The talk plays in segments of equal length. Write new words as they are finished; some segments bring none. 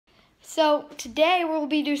So today we'll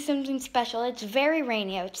be doing something special. It's very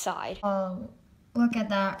rainy outside. Oh, look at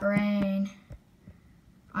that rain.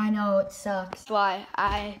 I know it sucks. That's why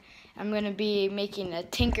I'm gonna be making a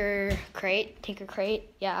tinker crate.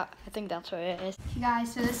 Yeah, I think that's what it is. Hey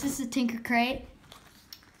guys, so this is the tinker crate.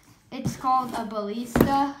 It's called a Ballista.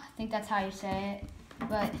 I think that's how you say it.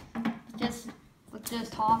 But let's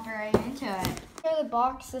just hop right into it. Here the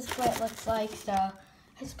box, this is what it looks like. So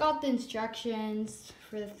it's got the instructions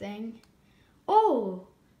for the thing. Oh,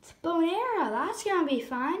 it's a bow and arrow. That's gonna be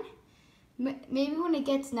fun. Maybe when it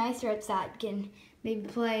gets nicer outside, I can maybe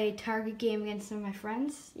play a target game against some of my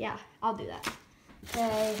friends. Yeah, I'll do that.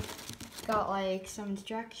 Okay, got like some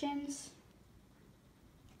instructions.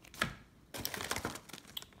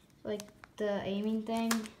 Like the aiming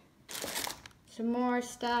thing. Some more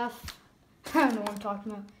stuff. I don't know what I'm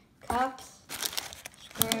talking about. Cups,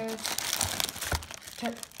 screws,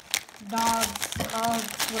 dogs,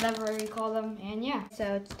 whatever you call them. And yeah,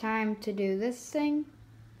 so it's time to do this thing.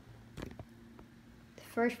 The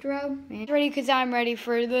first row. Ready, because I'm ready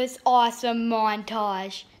for this awesome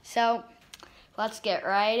montage. So let's get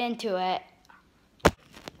right into it.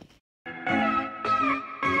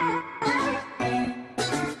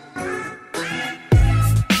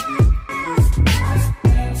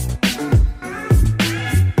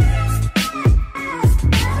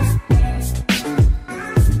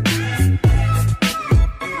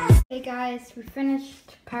 Hey guys, we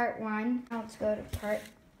finished part 1. Now let's go to part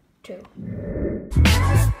 2.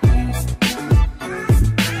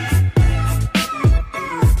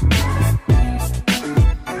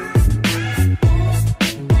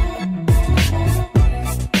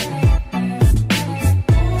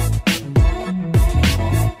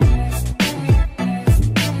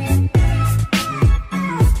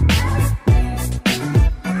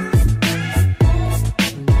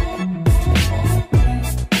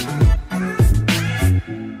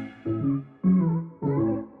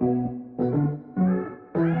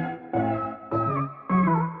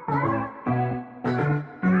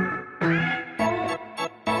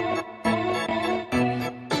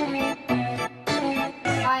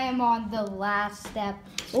 On the last step.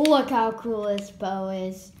 Look how cool this bow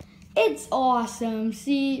is. It's awesome.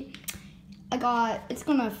 See, it's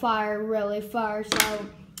gonna fire really far, so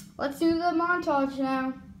let's do the montage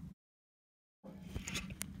now.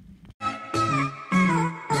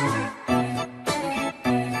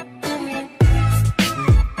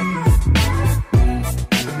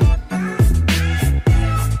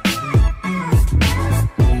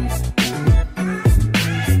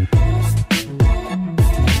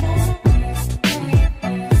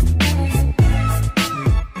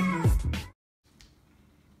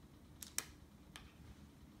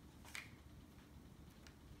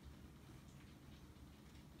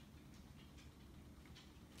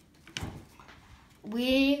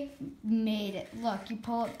 We made it. Look, you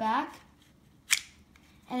pull it back,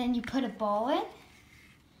 and then you put a ball in,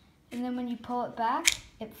 and then when you pull it back,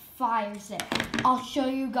 it fires it. I'll show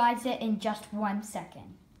you guys it in just 1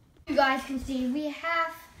 second. You guys can see we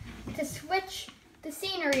have to switch the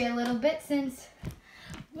scenery a little bit since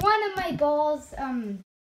one of my balls,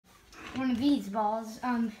 one of these balls,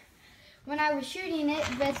 when I was shooting it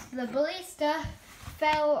with the Ballista,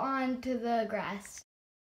 fell onto the grass.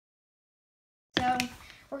 So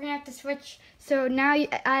we're gonna have to switch. So now,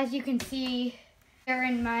 as you can see, they're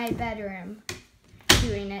in my bedroom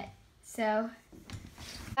doing it. So,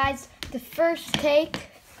 guys, the first take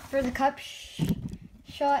for the cup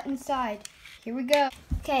shot inside. Here we go.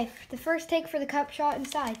 Okay, the first take for the cup shot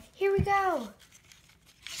inside. Here we go.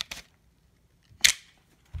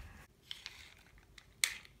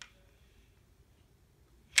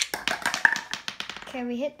 Okay,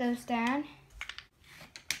 we hit those down.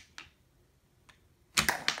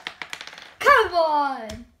 Come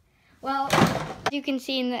on! Well, you can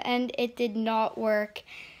see in the end, it did not work.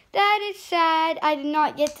 That is sad. I did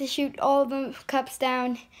not get to shoot all the cups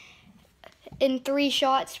down in 3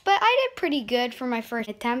 shots, but I did pretty good for my first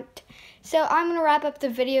attempt. So I'm going to wrap up the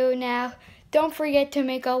video now. Don't forget to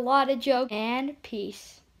make a lot of jokes, and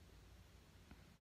peace.